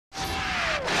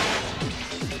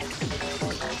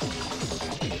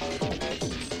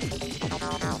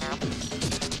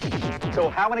So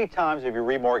how many times have you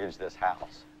remortgaged this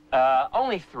house?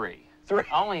 Only 3. 3?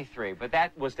 Only 3, but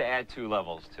that was to add 2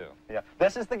 levels, too. Yeah.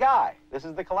 This is the guy. This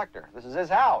is the collector. This is his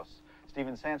house.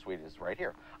 Stephen Sansweet is right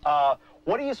here.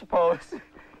 What do you suppose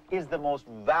is the most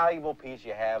valuable piece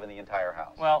you have in the entire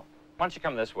house? Well, why don't you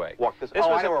come this way? Walk this. I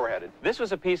know where we're headed. This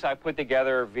was a piece I put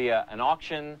together via an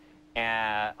auction,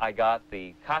 and I got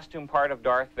the costume part of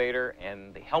Darth Vader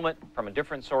and the helmet from a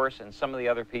different source and some of the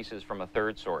other pieces from a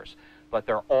third source. But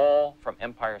they're all from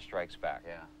Empire Strikes Back.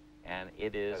 Yeah. And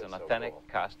it is an authentic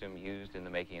costume used in the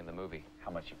making of the movie.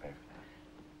 How much you pay for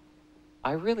that?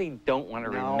 I really don't want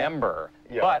to remember,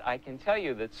 but I can tell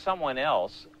you that someone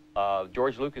else,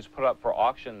 George Lucas, put up for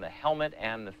auction the helmet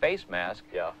and the face mask.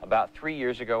 Yeah. About 3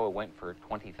 years ago, it went for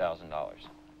 $20,000.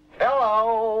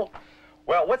 Hello!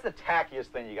 Well, what's the tackiest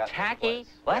thing you got? Tacky?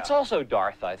 Well, that's also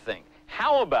Darth, I think.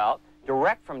 How about,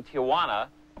 direct from Tijuana,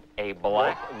 a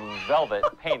black velvet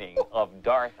painting of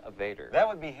Darth Vader? That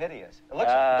would be hideous. It looks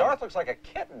Darth looks like a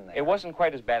kitten there. It wasn't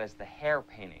quite as bad as the hair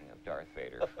painting of Darth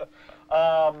Vader.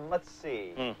 Let's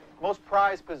see. Most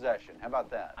prized possession. How about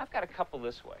that? I've got a couple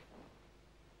this way.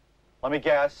 Let me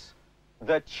guess.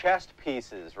 The chest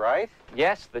pieces, right?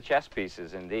 Yes, the chess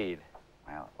pieces, indeed.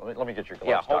 Wow. Let me get your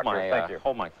gloves. Yeah, Thank you.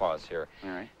 hold my claws here.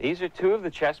 All right. These are 2 of the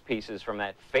chess pieces from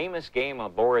that famous game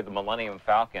aboard the Millennium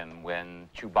Falcon when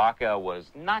Chewbacca was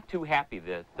not too happy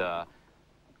that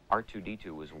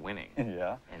R2-D2 was winning.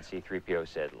 Yeah. And C-3PO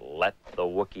said, "Let the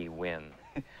Wookiee win."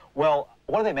 Well,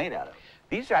 what are they made out of?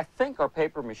 These, I think, are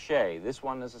paper mache. This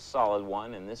one is a solid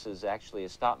one, and this is actually a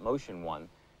stop-motion one.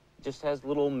 It just has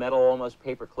little metal, almost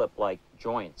paperclip-like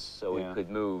joints, so it could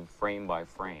move frame by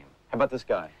frame. How about this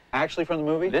guy? Actually from the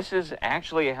movie? This is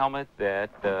actually a helmet that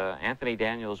Anthony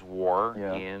Daniels wore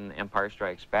in Empire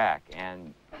Strikes Back,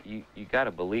 and you got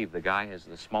to believe the guy has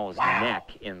the smallest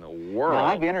neck in the world. Well,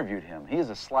 I've interviewed him. He is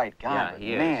a slight guy, Yeah, but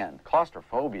he is. man,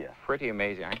 claustrophobia. Pretty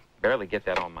amazing. I barely get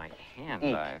that on my hand,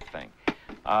 Eek. I think.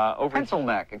 Over Pencil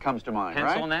neck, it comes to mind, right?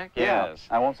 Pencil neck, yes.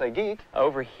 I won't say geek.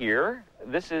 Over here,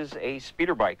 this is a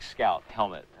speeder bike scout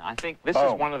helmet. I think this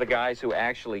is one of the guys who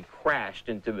actually crashed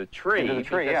into the tree. Into the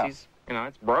tree, because he's, you know,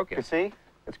 it's broken. You see?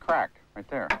 It's cracked right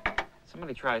there.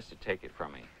 Somebody tries to take it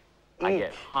from me. I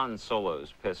get Han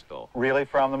Solo's pistol. Really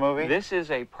from the movie? This is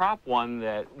a prop one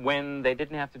that when they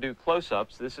didn't have to do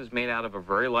close-ups, this is made out of a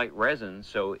very light resin,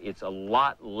 so it's a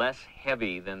lot less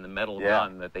heavy than the metal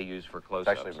gun that they use for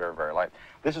close-ups. It's actually very, very light.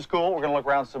 This is cool. We're going to look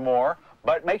around some more,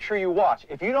 but make sure you watch.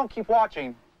 If you don't keep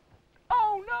watching...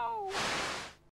 Oh, no!